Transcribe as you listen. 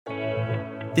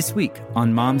This week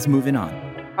on Moms Moving On.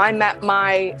 I met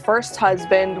my first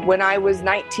husband when I was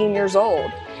 19 years old.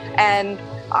 And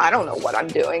I don't know what I'm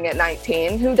doing at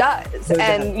 19. Who does?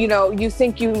 And, you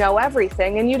think you know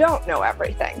everything and you don't know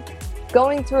everything.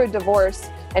 Going through a divorce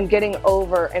and getting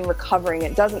over and recovering,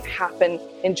 it doesn't happen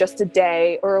in just a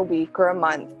day or a week or a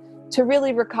month. To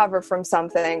really recover from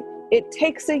something, it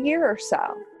takes a year or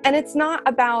so. And it's not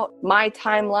about my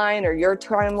timeline or your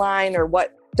timeline or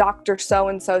what Dr.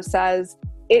 So-and-so says.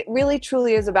 It really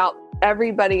truly is about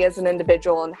everybody as an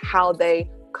individual and how they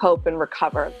cope and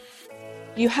recover.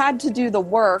 You had to do the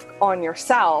work on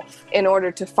yourself in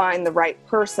order to find the right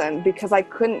person, because I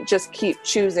couldn't just keep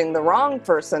choosing the wrong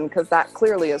person, because that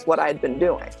clearly is what I'd been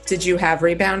doing. Did you have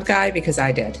Rebound Guy? Because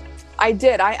I did. I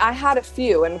did. I had a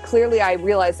few, and clearly I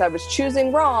realized I was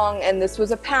choosing wrong, and this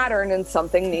was a pattern and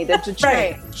something needed to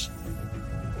change.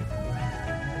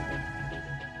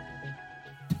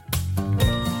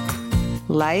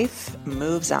 Life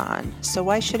moves on, so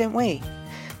why shouldn't we?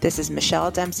 This is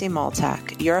Michelle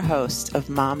Dempsey-Multack, your host of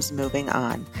Moms Moving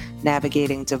On,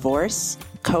 navigating divorce,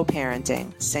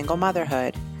 co-parenting, single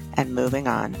motherhood, and moving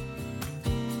on.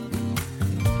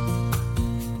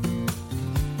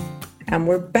 And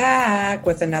we're back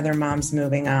with another Moms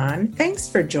Moving On. Thanks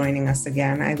for joining us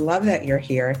again. I love that you're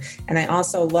here. And I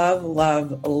also love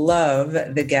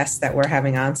the guest that we're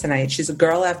having on tonight. She's a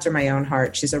girl after my own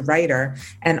heart. She's a writer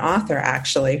and author,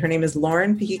 actually. Her name is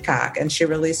Lauren Peacock, and she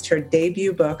released her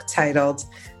debut book titled,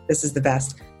 this is the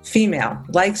best, Female,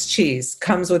 Likes Cheese,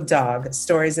 Comes with Dog,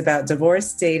 Stories about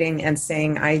Divorce, Dating, and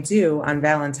Saying I Do on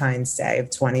Valentine's Day of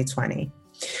 2020.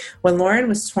 When Lauren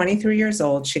was 23 years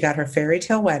old, she got her fairy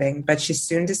tale wedding, but she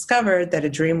soon discovered that a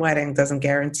dream wedding doesn't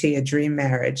guarantee a dream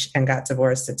marriage and got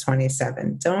divorced at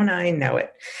 27. Don't I know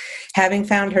it? Having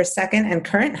found her second and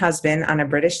current husband on a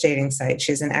British dating site,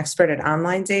 she's an expert at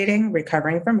online dating,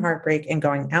 recovering from heartbreak, and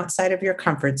going outside of your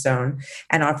comfort zone,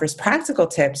 and offers practical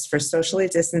tips for socially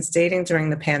distanced dating during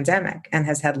the pandemic, and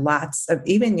has had lots of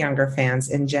even younger fans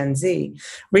in Gen Z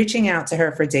reaching out to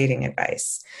her for dating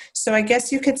advice. So I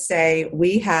guess you could say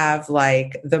we have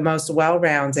like the most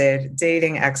well-rounded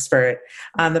dating expert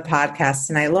on the podcast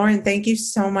tonight. Lauren, thank you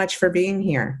so much for being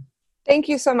here. Thank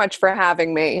you so much for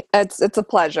having me. It's a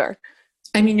pleasure.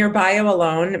 I mean, your bio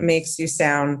alone makes you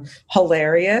sound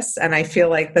hilarious. And I feel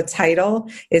like the title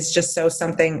is just so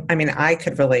something, I mean, I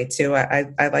could relate to.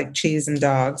 I like cheese and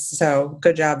dogs. So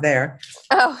good job there.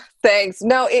 Oh, thanks.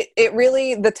 No, it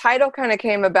really, the title kind of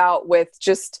came about with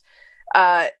just,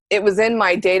 it was in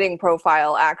my dating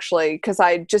profile, actually, because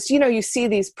I just, you see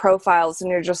these profiles and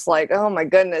you're just like, oh my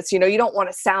goodness, you don't want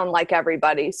to sound like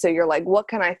everybody. So you're like, what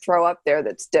can I throw up there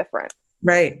that's different?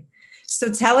 Right.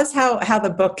 So tell us how the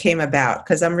book came about,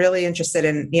 because I'm really interested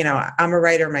in, I'm a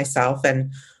writer myself,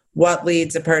 and what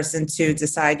leads a person to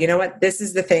decide, this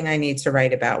is the thing I need to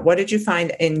write about. What did you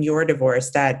find in your divorce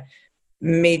that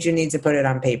made you need to put it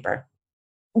on paper?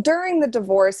 During the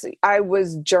divorce, I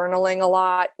was journaling a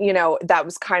lot. That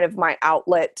was kind of my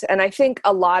outlet. And I think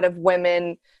a lot of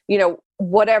women,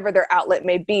 whatever their outlet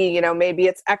may be, maybe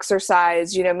it's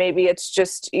exercise, maybe it's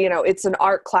just, it's an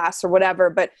art class or whatever.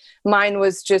 But mine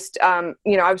was just, I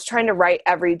was trying to write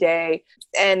every day.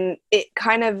 And it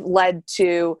kind of led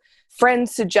to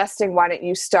friends suggesting, why don't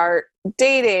you start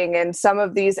dating? And some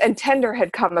of these, and Tinder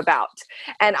had come about,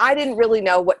 and I didn't really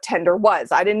know what Tinder was.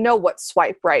 I didn't know what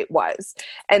swipe right was.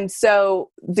 And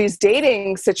so these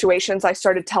dating situations I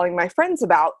started telling my friends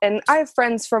about, and I have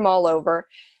friends from all over,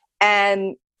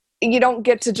 and you don't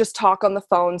get to just talk on the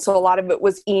phone. So a lot of it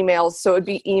was emails. So it'd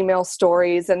be email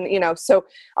stories. And, so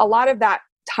a lot of that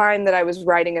time that I was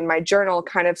writing in my journal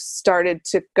kind of started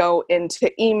to go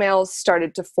into emails,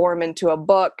 started to form into a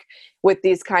book with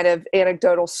these kind of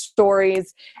anecdotal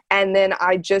stories. And then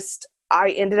I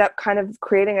ended up kind of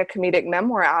creating a comedic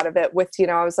memoir out of it with,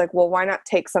 I was like, well, why not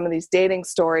take some of these dating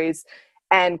stories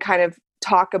and kind of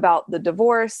talk about the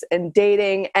divorce and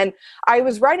dating. And I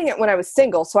was writing it when I was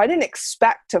single, so I didn't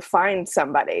expect to find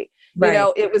somebody.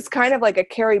 Right. It was kind of like a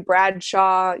Carrie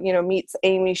Bradshaw, meets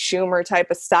Amy Schumer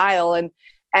type of style. And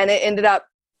it ended up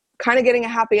kind of getting a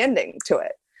happy ending to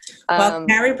it. Well,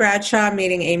 Carrie Bradshaw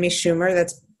meeting Amy Schumer,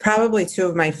 that's probably two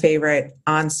of my favorite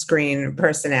on-screen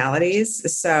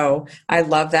personalities. So I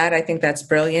love that. I think that's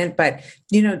brilliant. But,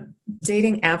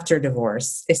 dating after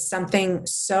divorce is something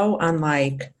so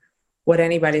unlike what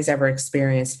anybody's ever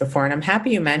experienced before. And I'm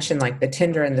happy you mentioned like the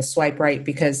Tinder and the swipe right,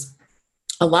 because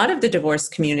a lot of the divorce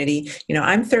community,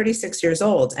 I'm 36 years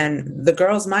old, and the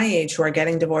girls my age who are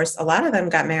getting divorced, a lot of them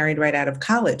got married right out of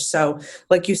college. So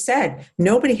like you said,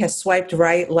 nobody has swiped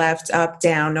right, left, up,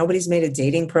 down. Nobody's made a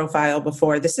dating profile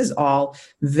before. This is all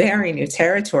very new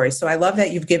territory. So I love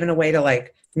that you've given a way to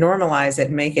like normalize it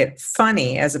and make it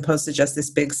funny as opposed to just this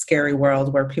big scary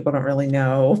world where people don't really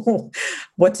know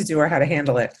what to do or how to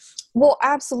handle it. Well,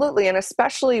 absolutely. And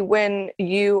especially when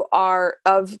you are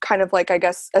of kind of like, I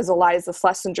guess, as Eliza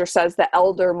Schlesinger says, the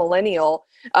elder millennial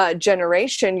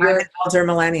generation. You're an elder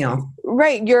millennial.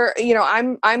 Right.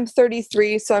 I'm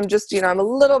 33. So I'm just, I'm a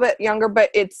little bit younger, but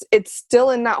it's still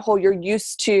in that whole, you're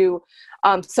used to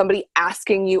somebody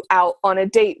asking you out on a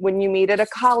date when you meet at a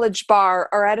college bar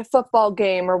or at a football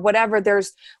game or whatever.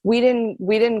 We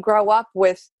didn't grow up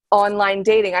with online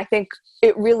dating. I think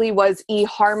it really was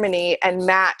eHarmony and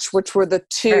Match, which were the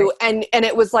two, right. and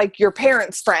it was like your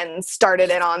parents' friends started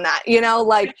it on that,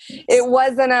 like it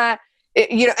wasn't and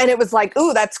it was like,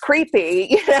 ooh, that's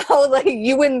creepy, like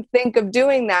you wouldn't think of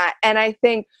doing that. And I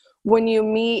think when you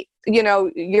meet,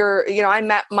 I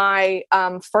met my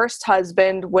first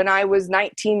husband when I was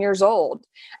 19 years old,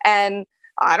 and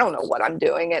I don't know what I'm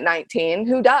doing at 19.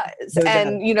 Who does?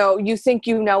 And, you think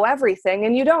you know everything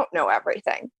and you don't know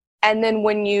everything. And then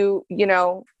when you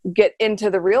get into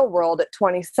the real world at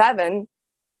 27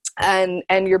 and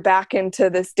you're back into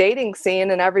this dating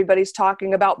scene and everybody's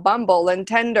talking about Bumble and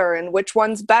Tinder and which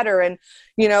one's better. And,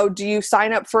 do you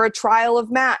sign up for a trial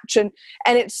of Match? And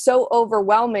it's so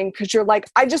overwhelming because you're like,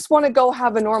 I just want to go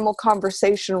have a normal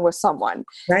conversation with someone.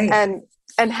 Right.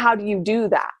 And how do you do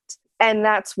that? And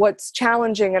that's what's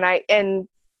challenging. And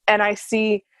I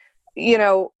see,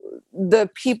 the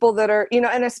people that are,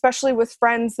 and especially with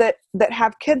friends that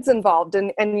have kids involved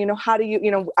and, how do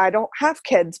you, I don't have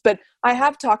kids, but I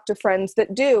have talked to friends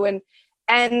that do. And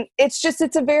it's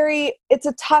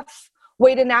a tough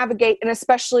way to navigate. And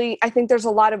especially, I think there's a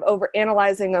lot of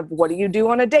overanalyzing of what do you do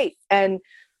on a date? And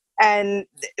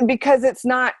because it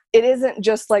isn't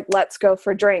just like, let's go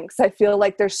for drinks. I feel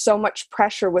like there's so much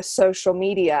pressure with social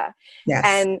media.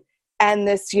 Yes. And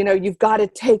this, you've got to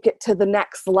take it to the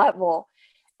next level.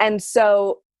 And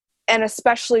so, and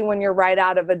especially when you're right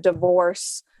out of a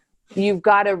divorce, you've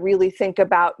got to really think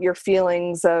about your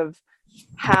feelings of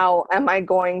how am I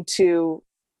going to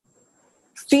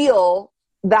feel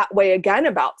that way again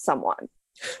about someone?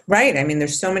 Right. I mean,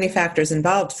 there's so many factors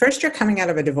involved. First, you're coming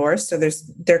out of a divorce, so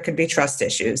there could be trust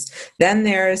issues. Then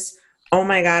there's, oh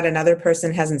my God, another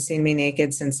person hasn't seen me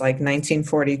naked since like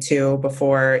 1942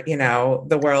 before,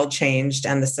 the world changed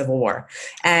and the Civil War.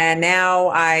 And now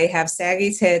I have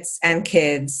saggy tits and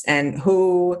kids, and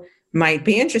who might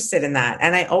be interested in that?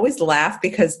 And I always laugh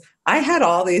because I had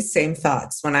all these same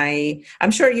thoughts when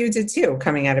I'm sure you did too,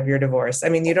 coming out of your divorce. I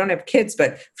mean, you don't have kids,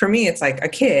 but for me, it's like a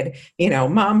kid,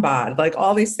 mom bod, like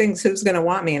all these things, who's going to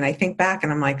want me? And I think back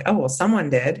and I'm like, oh, well, someone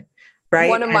did. Right.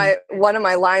 One of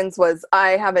my lines was,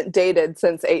 I haven't dated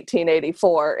since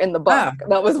 1884 in the book. Oh.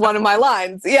 That was one of my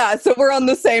lines. Yeah. So we're on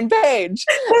the same page.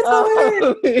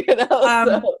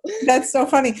 That's so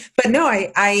funny. But no,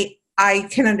 I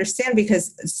can understand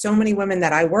because so many women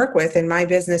that I work with in my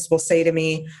business will say to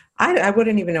me, I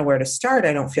wouldn't even know where to start.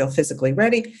 I don't feel physically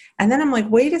ready. And then I'm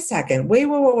like, wait a second,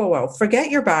 whoa.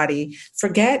 Forget your body,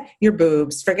 forget your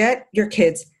boobs, forget your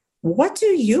kids. What do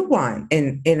you want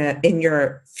in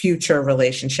your future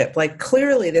relationship? Like,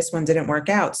 clearly this one didn't work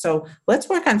out. So let's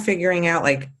work on figuring out,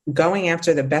 like, going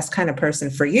after the best kind of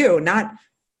person for you, not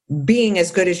being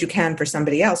as good as you can for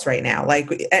somebody else right now. Like,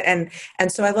 and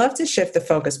so I love to shift the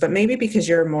focus, but maybe because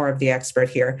you're more of the expert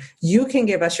here, you can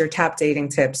give us your top dating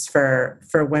tips for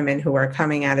women who are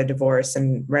coming out of divorce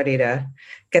and ready to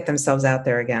get themselves out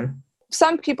there again.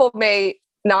 Some people may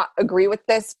not agree with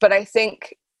this, but I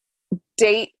think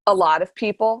date a lot of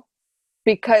people,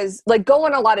 because like, go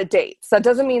on a lot of dates. That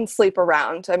doesn't mean sleep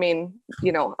around. I mean,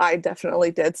 I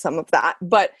definitely did some of that,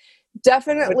 but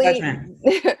definitely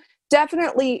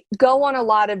go on a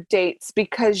lot of dates,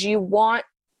 because you want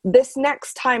this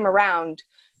next time around,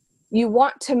 you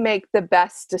want to make the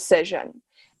best decision.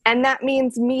 And that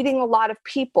means meeting a lot of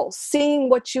people, seeing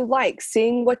what you like,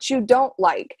 seeing what you don't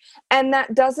like. And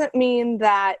that doesn't mean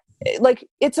that, like,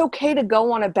 it's okay to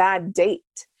go on a bad date.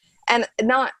 And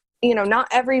not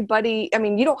everybody, I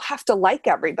mean, you don't have to like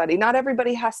everybody. Not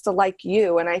everybody has to like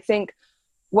you. And I think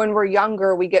when we're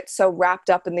younger, we get so wrapped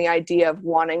up in the idea of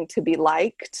wanting to be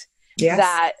liked, yes,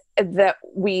 that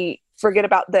we forget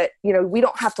about that, we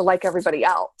don't have to like everybody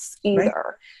else either.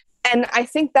 Right. And I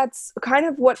think that's kind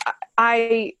of what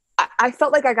I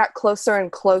felt like I got closer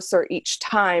and closer each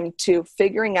time to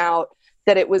figuring out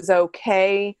that it was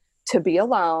okay to be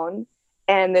alone,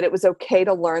 and that it was okay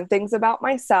to learn things about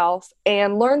myself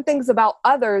and learn things about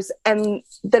others, and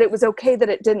that it was okay that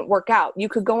it didn't work out. You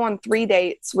could go on 3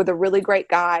 dates with a really great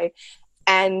guy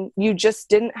and you just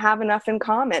didn't have enough in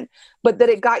common, but that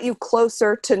it got you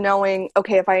closer to knowing,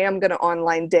 okay, if I am going to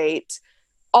online date,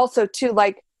 also too,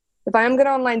 like, if I am going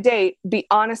to online date, be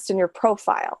honest in your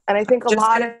profile. And I think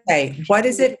what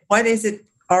is it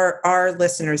our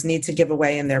listeners need to give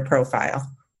away in their profile?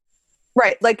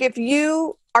 Right. Like if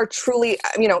you are truly,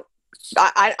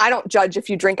 I don't judge if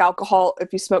you drink alcohol,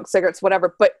 if you smoke cigarettes,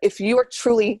 whatever. But if you are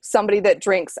truly somebody that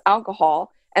drinks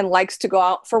alcohol and likes to go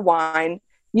out for wine,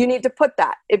 you need to put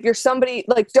that. If you're somebody,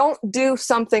 like, don't do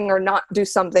something or not do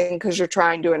something because you're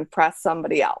trying to impress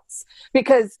somebody else,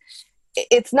 because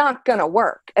it's not going to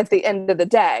work at the end of the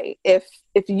day. If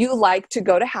you like to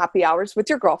go to happy hours with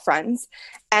your girlfriends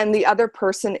and the other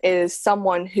person is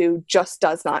someone who just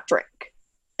does not drink,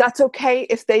 that's okay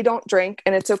if they don't drink,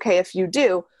 and it's okay if you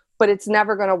do, but it's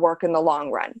never going to work in the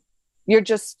long run. You're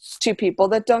just two people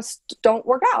that don't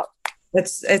work out.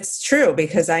 It's true,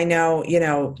 because I know,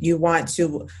 you want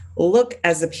to look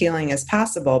as appealing as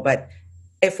possible, but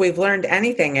if we've learned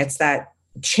anything, it's that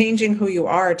changing who you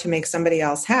are to make somebody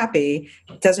else happy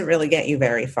doesn't really get you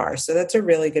very far. So that's a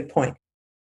really good point.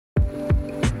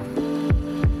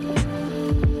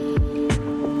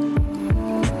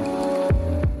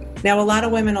 Now, a lot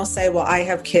of women will say, well, I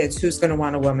have kids. Who's going to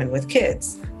want a woman with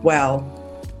kids? Well,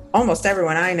 almost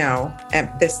everyone I know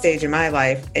at this stage in my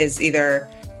life is either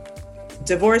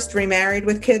divorced, remarried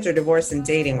with kids, or divorced and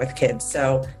dating with kids.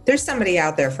 So there's somebody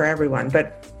out there for everyone.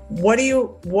 But what do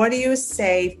you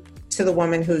say to the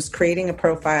woman who's creating a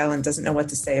profile and doesn't know what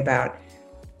to say about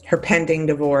her pending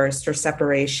divorce, her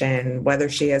separation, whether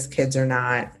she has kids or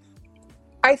not?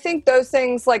 I think those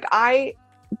things, like, I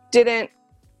didn't,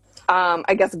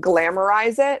 I guess,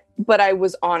 glamorize it, but I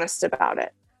was honest about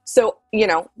it. So,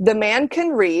 the man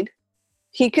can read.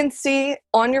 He can see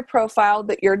on your profile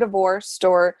that you're divorced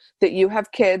or that you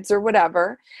have kids or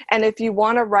whatever. And if you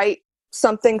want to write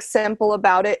something simple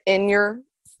about it in your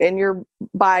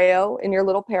bio, in your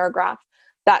little paragraph,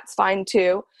 that's fine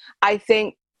too. I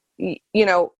think,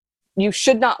 you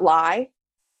should not lie,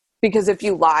 because if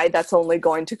you lie, that's only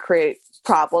going to create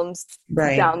problems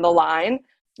down the line.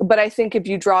 But I think if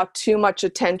you draw too much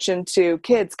attention to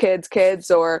kids,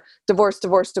 or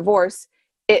divorce,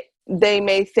 they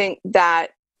may think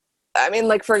that,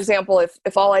 like, for example,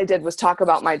 if all I did was talk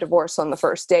about my divorce on the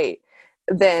first date,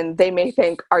 then they may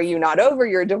think, are you not over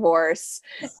your divorce?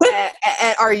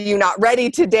 and are you not ready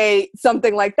to date?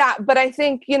 Something like that. But I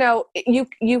think,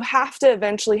 you have to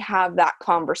eventually have that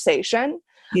conversation.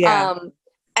 Yeah.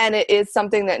 And it is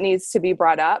something that needs to be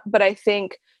brought up. But I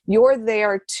think you're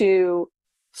there to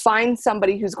find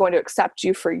somebody who's going to accept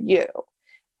you for you.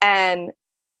 And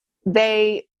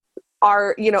they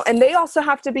are, and they also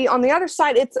have to be on the other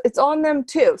side. It's on them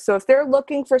too. So if they're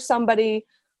looking for somebody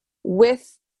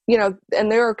with, and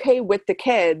they're okay with the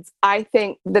kids, I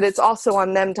think that it's also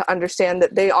on them to understand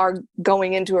that they are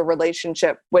going into a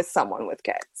relationship with someone with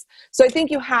kids. So I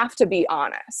think you have to be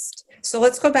honest. So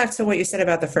let's go back to what you said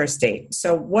about the first date.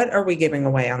 So what are we giving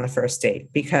away on the first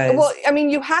date? Because, well,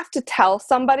 you have to tell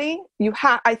somebody.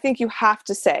 I think you have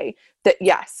to say that,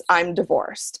 yes, I'm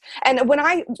divorced. And when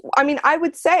I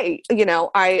would say,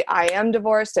 I am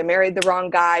divorced. I married the wrong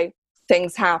guy.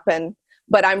 Things happen,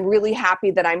 but I'm really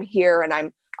happy that I'm here and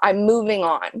I'm moving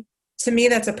on. To me,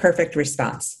 that's a perfect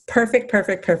response.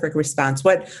 Perfect response.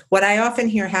 What I often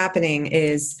hear happening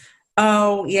is,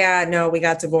 oh, yeah, no, we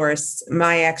got divorced.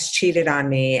 My ex cheated on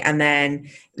me. And then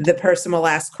the person will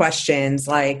ask questions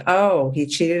like, oh, he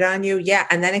cheated on you? Yeah.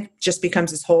 And then it just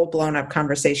becomes this whole blown up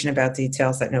conversation about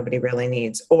details that nobody really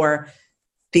needs. Or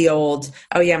the old,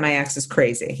 oh, yeah, my ex is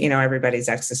crazy. Everybody's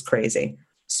ex is crazy.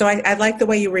 So I like the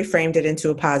way you reframed it into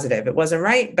a positive. It wasn't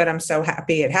right, but I'm so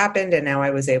happy it happened. And now I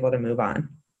was able to move on.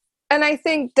 And I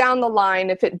think down the line,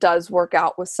 if it does work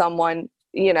out with someone,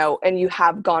 and you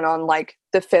have gone on like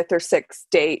the 5th or 6th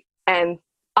date, and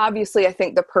obviously I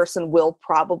think the person will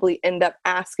probably end up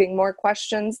asking more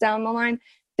questions down the line,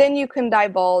 then you can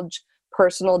divulge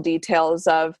personal details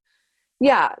of,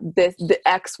 the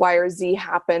X, Y, or Z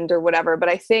happened or whatever. But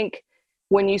I think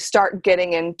when you start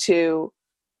getting into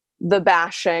the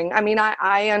bashing,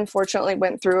 I unfortunately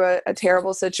went through a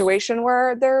terrible situation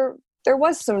where there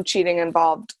was some cheating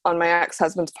involved on my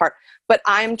ex-husband's part, but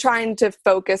I'm trying to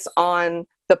focus on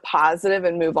the positive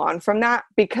and move on from that,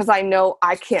 because I know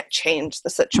I can't change the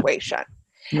situation.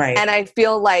 Right. And I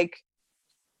feel like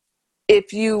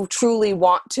if you truly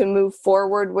want to move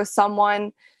forward with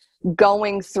someone,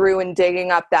 going through and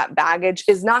digging up that baggage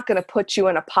is not going to put you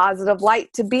in a positive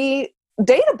light to be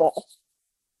dateable.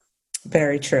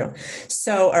 Very true.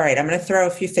 So, all right, I'm going to throw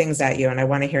a few things at you and I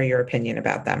want to hear your opinion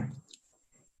about them.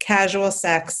 Casual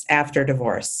sex after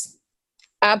divorce.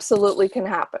 Absolutely can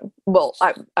happen. Well,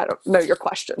 I don't know your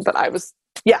question, but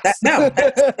yes. That's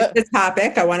the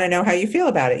topic. I want to know how you feel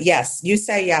about it. Yes. You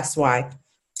say yes. Why?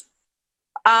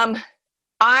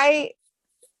 I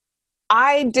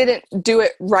didn't do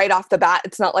it right off the bat.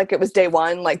 It's not like it was day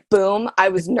one, like boom. I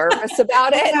was nervous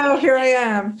about it. No, here I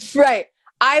am. Right.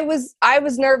 I was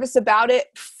nervous about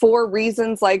it for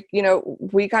reasons like,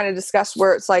 we kind of discussed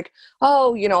where it's like,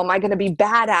 oh, am I going to be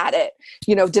bad at it?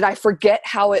 Did I forget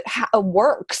how it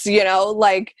works?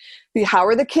 Like how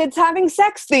are the kids having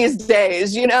sex these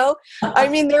days? I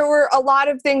mean, there were a lot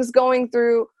of things going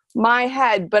through my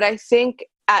head, but I think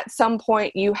at some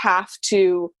point you have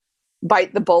to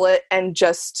bite the bullet and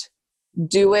just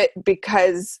do it,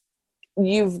 because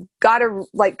you've got to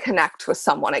like connect with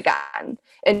someone again,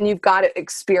 and you've got to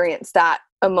experience that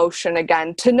emotion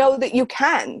again to know that you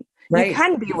can be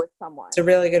with someone. It's a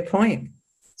really good point.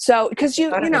 So, because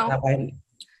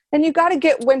and you got to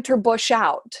get Winterbush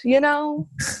out,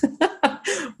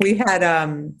 We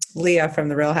had Leah from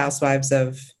the Real Housewives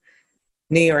of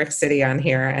New York City on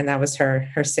here, and that was her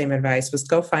same advice, was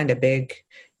go find a big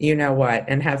what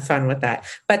and have fun with that.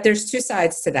 But there's two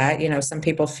sides to that. Some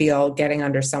people feel getting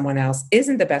under someone else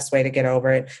isn't the best way to get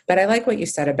over it. But I like what you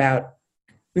said about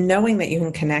knowing that you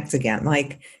can connect again.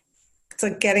 Like it's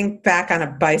like getting back on a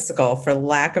bicycle, for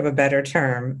lack of a better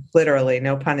term, literally,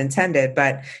 no pun intended.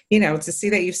 But, to see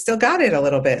that you've still got it a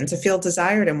little bit and to feel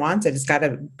desired and wanted, it's got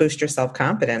to boost your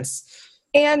self-confidence.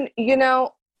 And,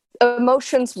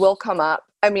 emotions will come up.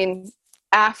 I mean,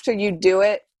 after you do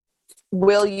it,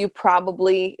 will you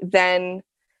probably then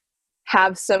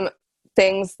have some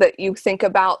things that you think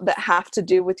about that have to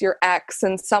do with your ex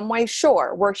in some way?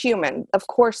 Sure, we're human. Of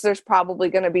course, there's probably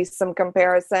going to be some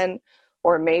comparison,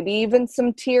 or maybe even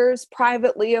some tears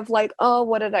privately of like, oh,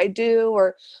 what did I do?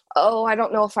 Or, oh, I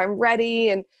don't know if I'm ready,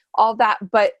 and all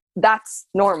that. But that's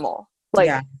normal.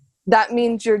 That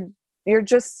means you're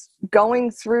just going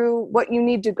through what you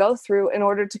need to go through in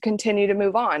order to continue to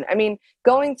move on. I mean,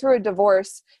 going through a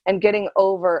divorce and getting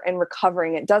over and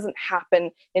recovering, it doesn't happen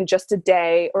in just a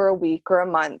day or a week or a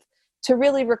month. To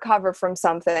really recover from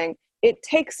something, it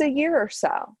takes a year or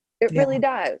so. It really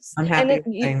does. I'm happy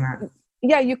saying that.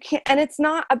 Yeah, you can't. And it's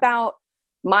not about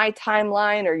my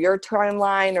timeline or your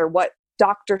timeline or what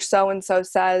Dr. So-and-so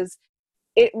says.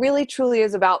 It really truly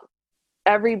is about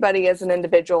everybody as an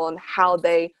individual and how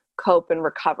they cope and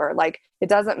recover. Like, it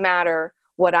doesn't matter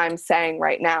what I'm saying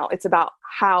right now. It's about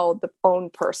how the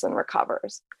own person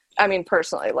recovers. I mean,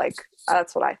 personally, like,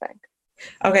 that's what I think.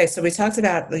 Okay. So we talked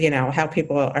about, how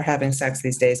people are having sex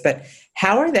these days, but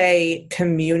how are they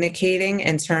communicating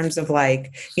in terms of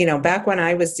like, back when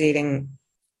I was dating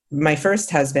my first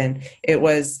husband, it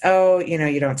was, oh,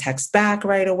 you don't text back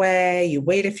right away. You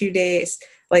wait a few days.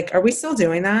 Like, are we still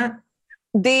doing that?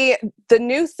 The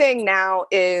new thing now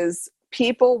is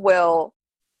people will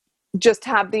just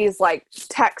have these like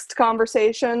text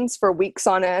conversations for weeks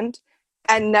on end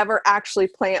and never actually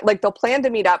plan. Like, they'll plan to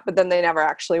meet up, but then they never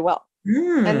actually will.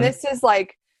 And this is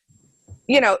like,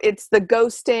 it's the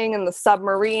ghosting and the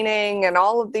submarining and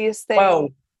all of these things. Oh,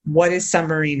 what is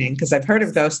submarining? Because I've heard of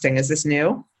ghosting. Is this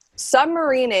new?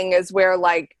 Submarining is where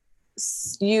like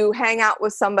you hang out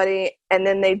with somebody and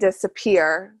then they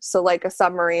disappear. So like a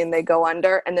submarine, they go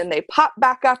under and then they pop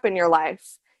back up in your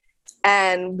life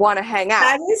and want to hang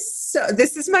out.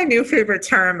 This is my new favorite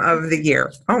term of the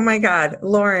year. Oh my God,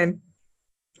 Lauren,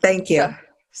 thank you.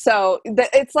 So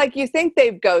it's like you think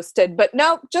they've ghosted, but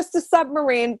nope, just a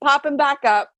submarine popping back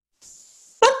up,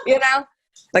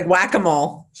 like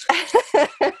whack-a-mole.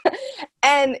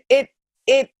 And it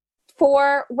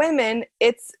for women,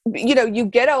 it's, you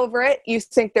get over it. You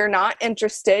think they're not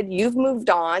interested. You've moved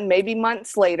on. Maybe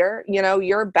months later,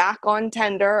 you're back on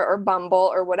Tinder or Bumble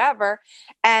or whatever.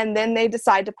 And then they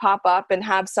decide to pop up and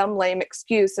have some lame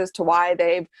excuse as to why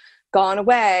they've gone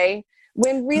away,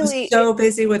 when really so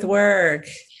busy with work.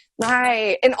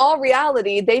 Right. In all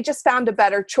reality, they just found a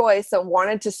better choice and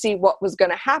wanted to see what was going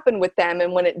to happen with them.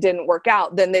 And when it didn't work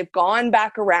out, then they've gone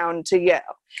back around to you.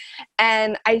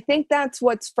 And I think that's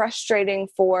what's frustrating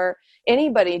for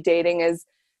anybody dating, is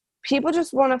people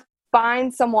just want to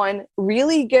find someone,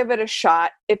 really give it a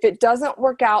shot. If it doesn't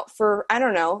work out for,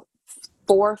 4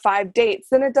 or 5 dates,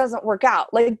 then it doesn't work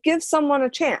out. Like, give someone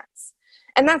a chance.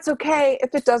 And that's okay.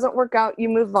 If it doesn't work out, you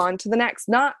move on to the next.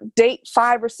 Not date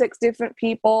 5 or 6 different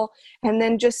people and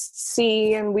then just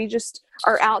see, and we just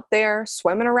are out there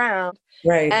swimming around.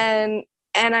 Right. And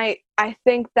I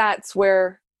think that's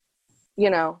where,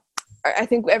 I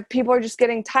think people are just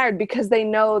getting tired because they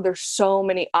know there's so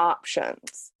many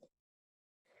options.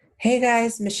 Hey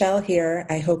guys, Michelle here.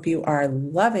 I hope you are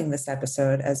loving this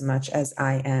episode as much as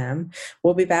I am.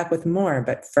 We'll be back with more,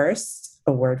 but first,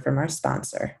 a word from our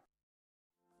sponsor.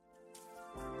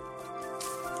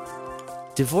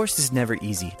 Divorce is never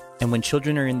easy, and when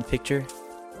children are in the picture,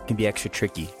 can be extra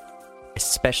tricky,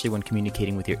 especially when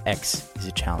communicating with your ex is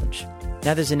a challenge.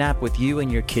 Now there's an app with you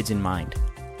and your kids in mind.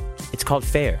 It's called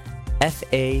FAIR,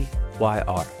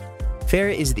 F-A-Y-R. FAIR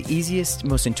is the easiest,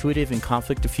 most intuitive, and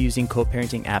conflict-diffusing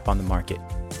co-parenting app on the market.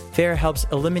 FAIR helps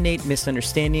eliminate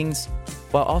misunderstandings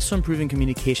while also improving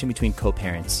communication between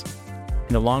co-parents.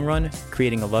 In the long run,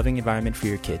 creating a loving environment for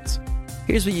your kids.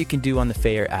 Here's what you can do on the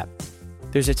FAIR app.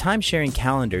 There's a time-sharing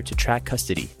calendar to track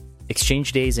custody,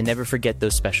 exchange days, and never forget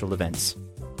those special events.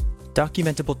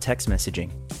 Documentable text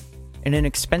messaging, and an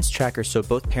expense tracker so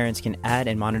both parents can add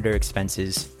and monitor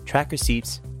expenses, track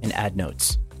receipts, and add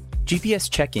notes. GPS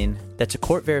check-in, that's a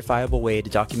court-verifiable way to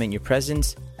document your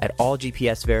presence at all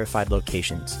GPS-verified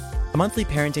locations. A monthly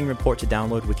parenting report to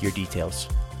download with your details.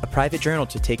 A private journal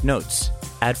to take notes,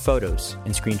 add photos,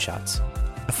 and screenshots.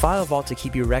 A file vault to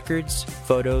keep your records,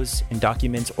 photos, and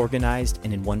documents organized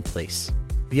and in one place.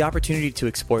 The opportunity to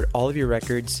export all of your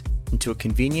records into a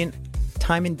convenient,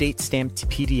 time and date stamped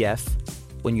PDF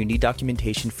when you need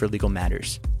documentation for legal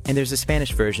matters. And there's a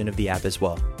Spanish version of the app as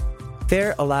well.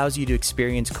 FAIR allows you to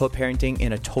experience co-parenting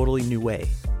in a totally new way.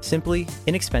 Simply,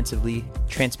 inexpensively,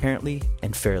 transparently,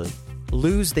 and fairly.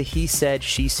 Lose the he said,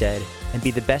 she said, and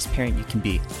be the best parent you can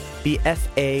be. Be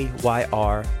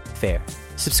FAYR FAIR.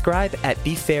 Subscribe at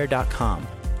befair.com.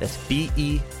 That's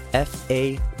BEFAYR.com.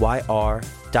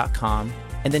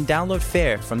 And then download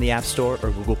FAIR from the App Store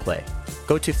or Google Play.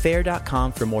 Go to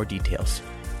fair.com for more details.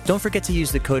 Don't forget to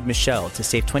use the code Michelle to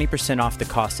save 20% off the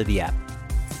cost of the app.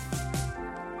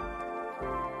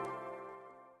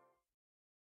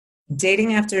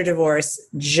 Dating after divorce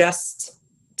just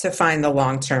to find the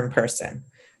long-term person.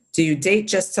 Do you date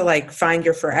just to like find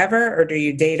your forever, or do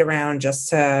you date around just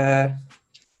to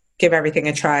give everything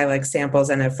a try, like samples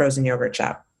in a frozen yogurt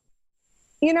shop?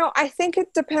 You know, I think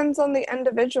it depends on the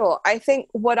individual. I think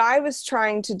what I was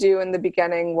trying to do in the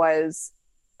beginning was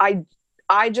I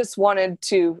just wanted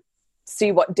to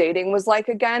see what dating was like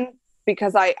again,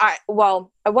 because I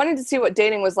wanted to see what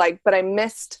dating was like, but I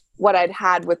missed what I'd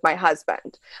had with my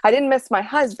husband. I didn't miss my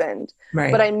husband,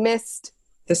 right, but I missed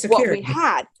the security. What we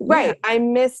had. Right. Yeah. I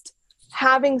missed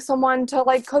having someone to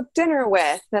like cook dinner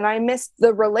with, and I missed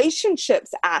the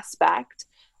relationships aspect,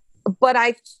 but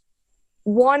I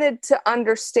wanted to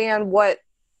understand what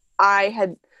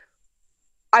I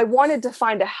wanted to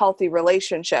find a healthy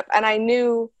relationship. And I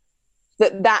knew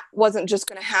that wasn't just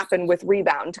going to happen with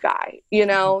Rebound Guy, you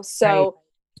know? So right.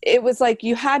 It was like,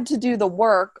 you had to do the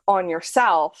work on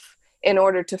yourself in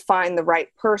order to find the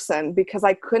right person, because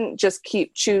I couldn't just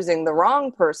keep choosing the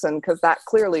wrong person, because that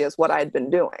clearly is what I'd been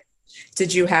doing.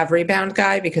 Did you have Rebound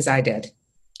Guy? Because I did.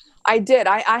 I did.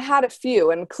 I had a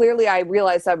few, and clearly I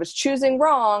realized I was choosing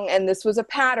wrong, and this was a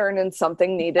pattern and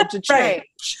something needed to change. Right.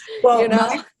 Well, you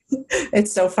know?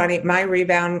 It's so funny. My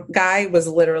Rebound Guy was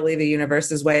literally the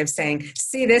universe's way of saying,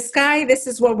 see this guy, this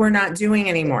is what we're not doing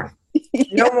anymore.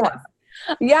 No more.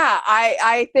 Yeah.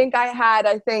 I think I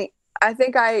had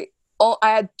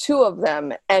two of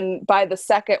them. And by the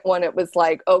second one, it was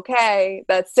like, okay,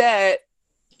 that's it.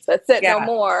 That's it. Yeah. No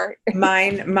more.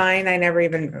 Mine, I never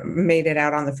even made it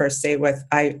out on the first date with.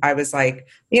 I was like,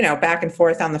 you know, back and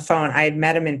forth on the phone. I had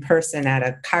met him in person at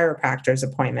a chiropractor's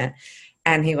appointment,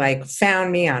 and he like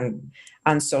found me on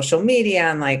social media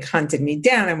and like hunted me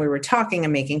down, and we were talking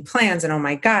and making plans, and oh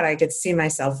my God, I could see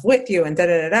myself with you, and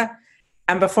da-da-da-da.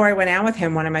 And before I went out with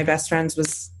him, one of my best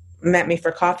friends met me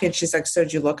for coffee, and she's like, so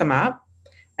did you look him up?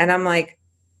 And I'm like,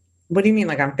 what do you mean,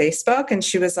 like on Facebook? And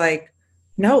she was like,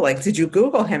 no, like, did you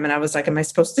Google him? And I was like, am I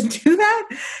supposed to do that?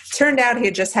 Turned out he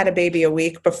had just had a baby a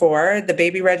week before. The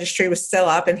baby registry was still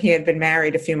up, and he had been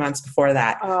married a few months before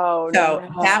that. Oh, so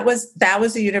no. that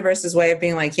was the universe's way of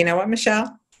being like, you know what,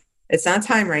 Michelle, it's not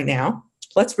time right now.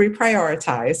 Let's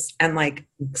reprioritize and like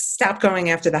stop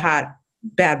going after the hot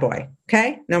bad boy.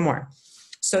 Okay. No more.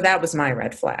 So that was my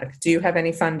red flag. Do you have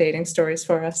any fun dating stories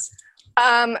for us?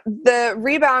 The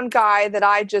Rebound Guy that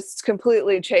I just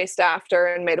completely chased after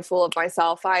and made a fool of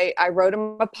myself. I wrote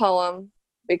him a poem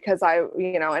because I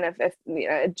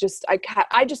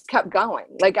just kept going.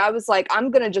 Like, I was like, I'm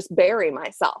going to just bury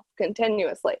myself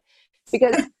continuously,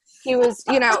 because he was,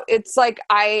 you know, it's like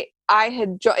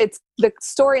it's the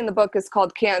story in the book is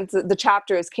called Kansas. The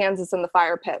chapter is Kansas in the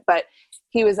Fire Pit, but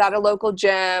he was at a local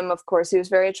gym. Of course, he was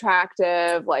very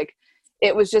attractive. Like,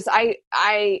 it was just,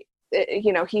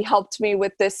 you know, he helped me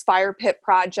with this fire pit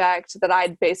project that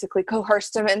I'd basically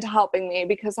coerced him into helping me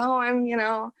because, I'm, you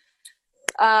know,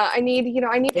 I need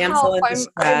help.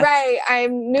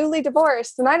 I'm newly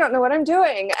divorced and I don't know what I'm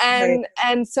doing.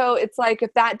 And so it's like,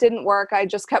 if that didn't work, I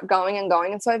just kept going and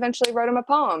going. And so I eventually wrote him a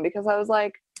poem, because I was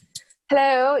like,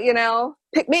 hello, you know,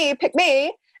 pick me.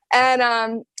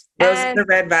 And Roses are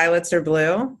red, violets are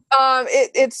blue.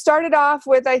 It started off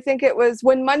with, I think it was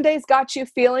when Mondays got you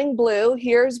feeling blue,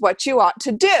 here's what you ought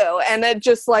to do. And it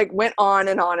just like went on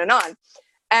and on and on.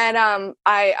 And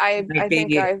I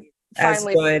think I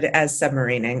finally, as good as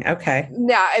submarining. Okay.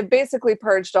 Yeah, I basically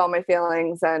purged all my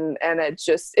feelings, and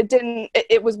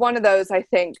it was one of those, I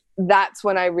think that's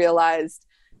when I realized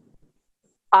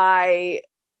I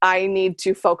need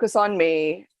to focus on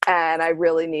me, and I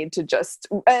really need to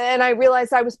and I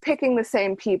realized I was picking the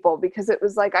same people because it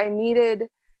was like I needed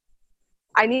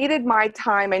my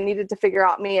time. I needed to figure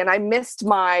out me, and I missed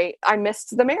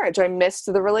the marriage. I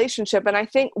missed the relationship. And I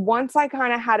think once I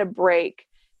kind of had a break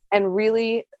and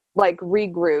really like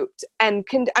regrouped and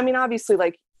obviously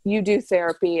like you do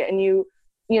therapy and you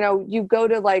go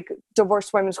to like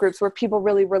divorced women's groups where people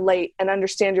really relate and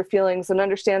understand your feelings and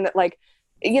understand that like,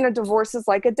 divorce is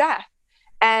like a death,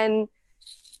 and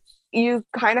you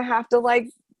kind of have to like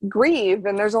grieve,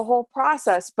 and there's a whole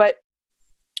process. But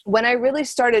when I really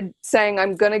started saying,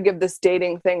 I'm going to give this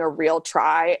dating thing a real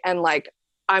try, and like,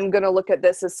 I'm going to look at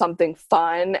this as something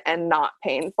fun and not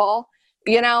painful,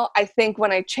 I think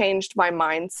when I changed my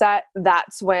mindset,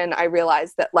 that's when I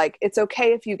realized that like, it's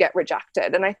okay if you get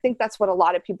rejected. And I think that's what a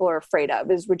lot of people are afraid of,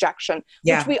 is rejection,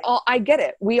 which I get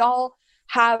it. We all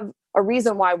have a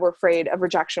reason why we're afraid of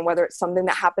rejection, whether it's something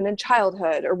that happened in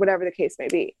childhood or whatever the case may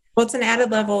be. Well, it's an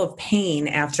added level of pain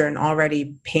after an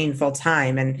already painful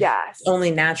time. And it's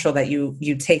only natural that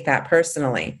you take that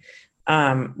personally,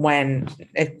 when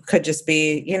it could just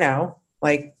be,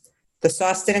 like the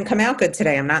sauce didn't come out good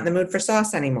today. I'm not in the mood for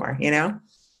sauce anymore,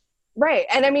 Right.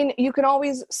 And you can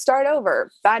always start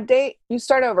over. Bad date, you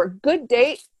start over. Good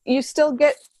date, you still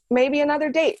get maybe another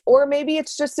date, or maybe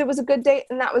it's just, it was a good date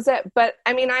and that was it. But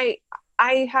I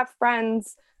have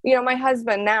friends, my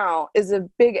husband now is a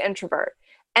big introvert,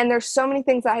 and there's so many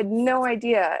things I had no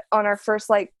idea on our first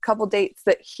like couple dates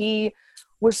that he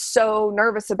was so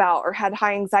nervous about or had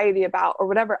high anxiety about or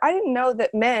whatever. I didn't know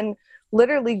that men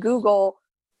literally Google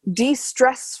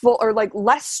de-stressful or like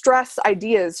less stress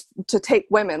ideas to take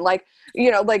women. Like,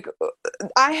 like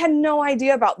I had no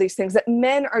idea about these things, that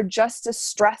men are just as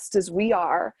stressed as we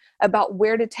are about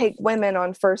where to take women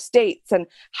on first dates and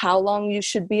how long you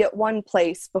should be at one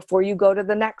place before you go to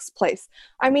the next place.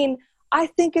 I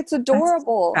think it's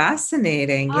adorable. That's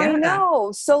fascinating. Yeah. I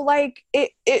know. So like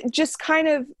it just kind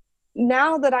of,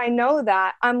 now that I know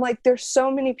that, I'm like, there's so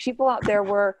many people out there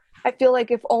where I feel like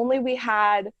if only we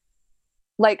had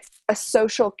like a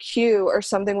social cue or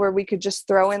something where we could just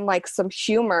throw in like some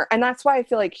humor. And that's why I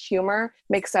feel like humor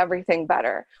makes everything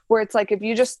better, where it's like, if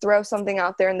you just throw something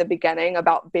out there in the beginning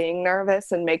about being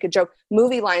nervous and make a joke.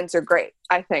 Movie lines are great,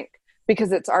 I think,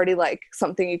 because it's already like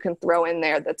something you can throw in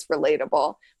there that's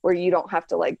relatable, where you don't have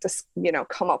to like just,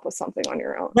 come up with something on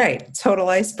your own. Right. Total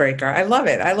icebreaker. I love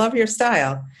it. I love your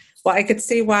style. Well, I could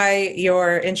see why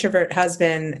your introvert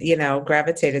husband,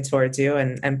 gravitated towards you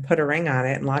and put a ring on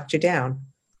it and locked you down.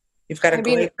 You've got a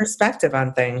great perspective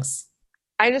on things.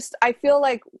 I feel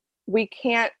like we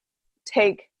can't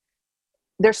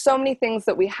there's so many things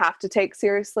that we have to take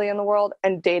seriously in the world,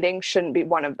 and dating shouldn't be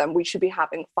one of them. We should be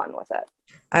having fun with it.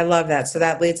 I love that. So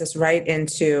that leads us right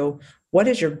into, what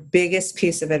is your biggest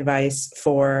piece of advice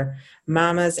for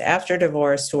mamas after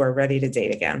divorce who are ready to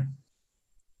date again?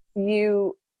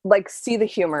 You like see the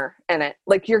humor in it.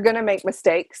 Like, you're going to make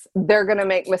mistakes. They're going to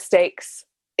make mistakes.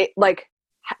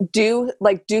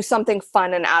 Do something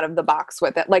fun and out of the box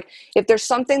with it. Like, if there's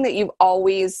something that you've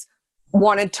always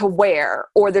wanted to wear,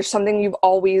 or there's something you've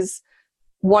always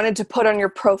wanted to put on your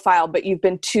profile, but you've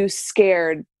been too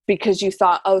scared because you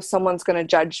thought, oh, someone's going to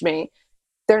judge me.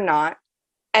 They're not.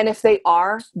 And if they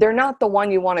are, they're not the one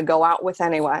you want to go out with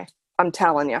anyway. I'm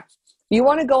telling you, you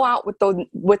want to go out with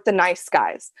the nice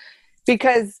guys,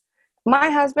 because my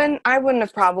husband, I wouldn't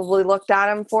have probably looked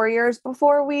at him 4 years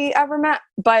before we ever met,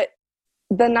 but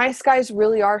the nice guys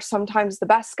really are sometimes the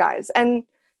best guys. And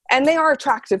they are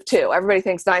attractive too. Everybody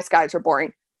thinks nice guys are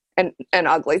boring and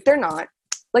ugly. They're not.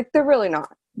 Like, they're really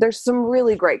not. There's some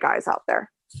really great guys out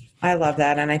there. I love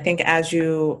that. And I think as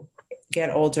you get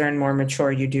older and more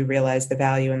mature, you do realize the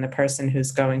value in the person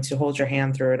who's going to hold your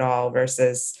hand through it all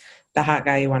versus the hot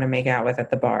guy you want to make out with at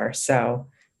the bar. So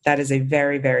that is a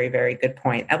very, very, very good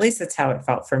point. At least that's how it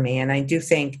felt for me. And I do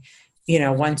think,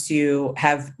 once you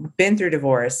have been through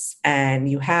divorce and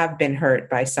you have been hurt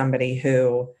by somebody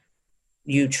who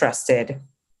you trusted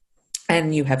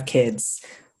and you have kids,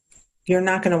 you're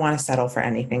not going to want to settle for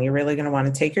anything. You're really going to want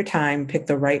to take your time, pick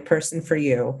the right person for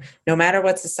you. No matter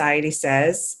what society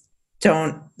says,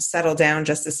 don't settle down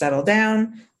just to settle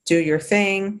down. Do your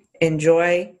thing,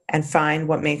 enjoy, and find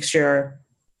what makes your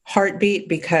heartbeat,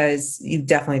 because you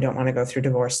definitely don't want to go through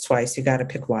divorce twice. You got to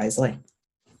pick wisely.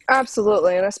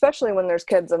 Absolutely. And especially when there's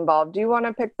kids involved, you want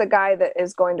to pick the guy that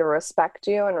is going to respect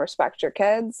you and respect your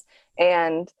kids.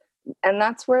 And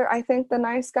that's where I think the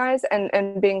nice guys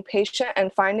and being patient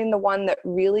and finding the one that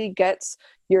really gets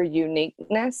your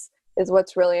uniqueness is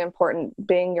what's really important,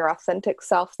 being your authentic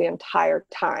self the entire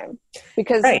time.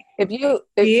 Because right. if you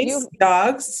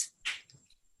dogs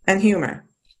and humor.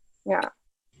 Yeah.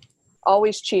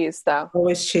 Always cheese though.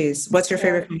 Always cheese. What's your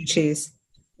favorite kind of cheese?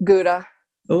 Gouda.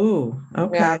 Ooh,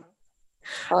 okay. Yeah.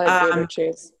 I like Gouda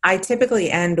cheese. I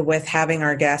typically end with having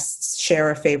our guests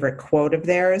share a favorite quote of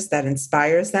theirs that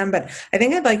inspires them, but I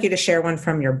think I'd like you to share one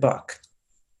from your book.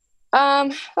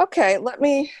 Okay, let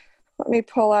me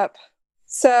pull up.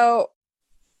 So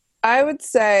I would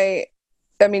say,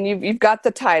 I mean, you've got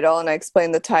the title, and I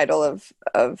explained the title of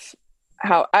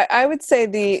how I would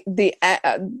say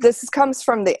this comes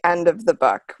from the end of the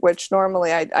book, which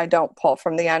normally I don't pull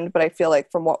from the end, but I feel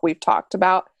like from what we've talked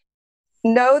about,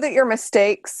 know that your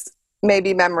mistakes may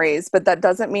be memories, but that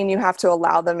doesn't mean you have to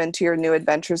allow them into your new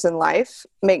adventures in life.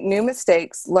 Make new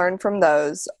mistakes, learn from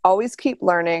those, always keep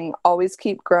learning, always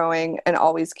keep growing, and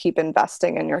always keep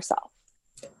investing in yourself.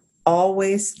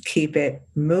 Always keep it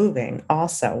moving.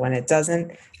 Also, when it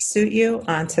doesn't suit you,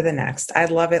 on to the next. I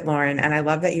love it, Lauren. And I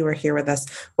love that you were here with us.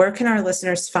 Where can our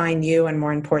listeners find you, and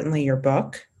more importantly, your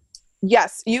book?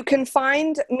 Yes, you can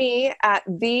find me at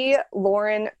the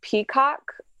Lauren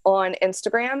Peacock on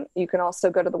Instagram. You can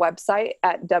also go to the website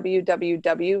at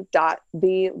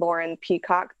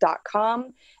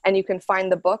www.thelaurenpeacock.com. And you can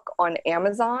find the book on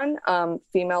Amazon.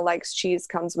 Female Likes Cheese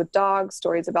Comes with Dogs,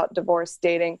 Stories About Divorce,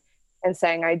 Dating, and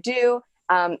Saying I Do.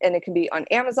 And it can be on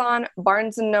Amazon,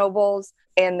 Barnes & Nobles,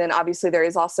 and then obviously there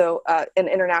is also an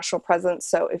international presence.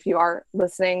 So if you are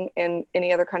listening in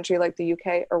any other country like the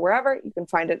UK or wherever, you can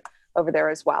find it over there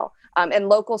as well. And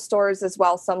local stores as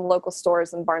well. Some local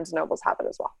stores and Barnes & Nobles have it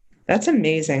as well. That's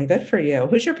amazing. Good for you.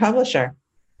 Who's your publisher?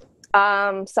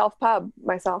 Self-pub,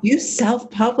 myself. You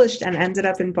self-published and ended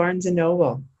up in Barnes &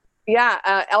 Noble.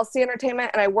 Yeah, LC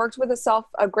Entertainment, and I worked with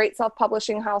a great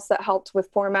self-publishing house that helped with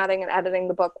formatting and editing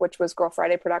the book, which was Girl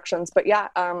Friday Productions. But yeah,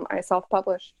 I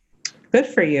self-published. Good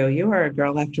for you. You are a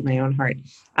girl after my own heart.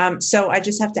 So I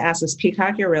just have to ask, is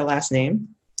Peacock your real last name?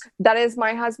 That is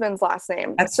my husband's last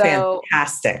name. That's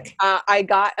fantastic. I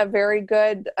got a very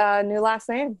good new last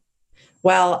name.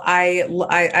 Well, I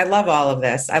love all of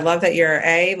this. I love that you're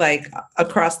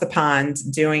across the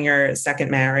pond doing your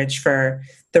second marriage for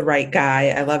the right guy.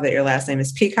 I love that your last name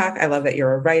is Peacock. I love that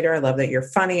you're a writer. I love that you're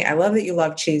funny. I love that you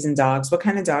love cheese and dogs. What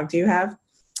kind of dog do you have?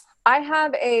 I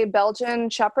have a Belgian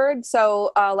Shepherd.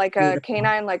 So like a Beautiful.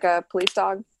 canine, like a police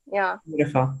dog. Yeah.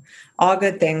 Beautiful. All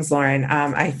good things, Lauren.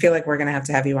 I feel like we're going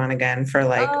to have you on again for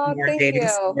more dating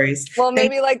stories. Well,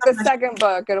 maybe the second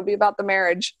book, it'll be about the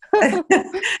marriage.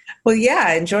 Well,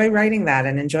 yeah, enjoy writing that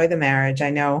and enjoy the marriage. I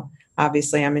know,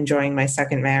 obviously, I'm enjoying my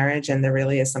second marriage, and there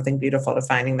really is something beautiful to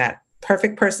finding that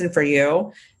perfect person for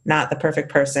you, not the perfect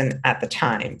person at the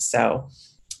time. So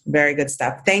very good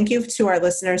stuff. Thank you to our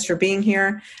listeners for being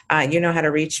here. You know how to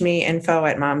reach me,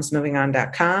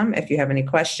 info@momsmovingon.com. If you have any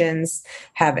questions,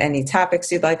 have any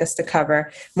topics you'd like us to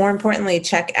cover. More importantly,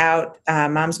 check out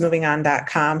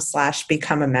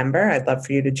momsmovingon.com/become a member. I'd love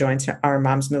for you to join our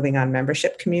Moms Moving On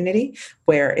membership community,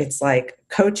 where it's like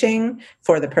coaching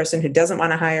for the person who doesn't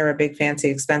want to hire a big, fancy,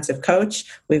 expensive coach.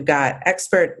 We've got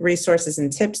expert resources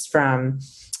and tips from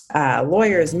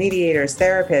lawyers, mediators,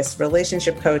 therapists,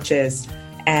 relationship coaches,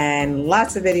 and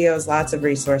lots of videos, lots of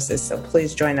resources. So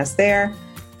please join us there.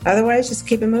 Otherwise, just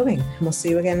keep it moving. And we'll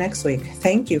see you again next week.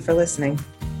 Thank you for listening.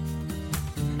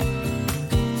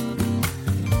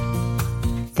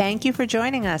 Thank you for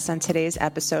joining us on today's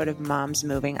episode of Moms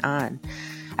Moving On.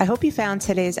 I hope you found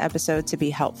today's episode to be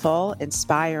helpful,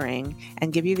 inspiring,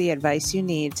 and give you the advice you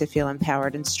need to feel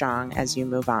empowered and strong as you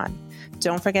move on.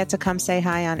 Don't forget to come say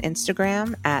hi on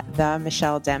Instagram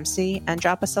 @TheMichelleDempsey and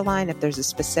drop us a line if there's a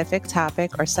specific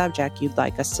topic or subject you'd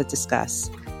like us to discuss.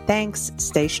 Thanks.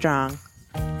 Stay strong.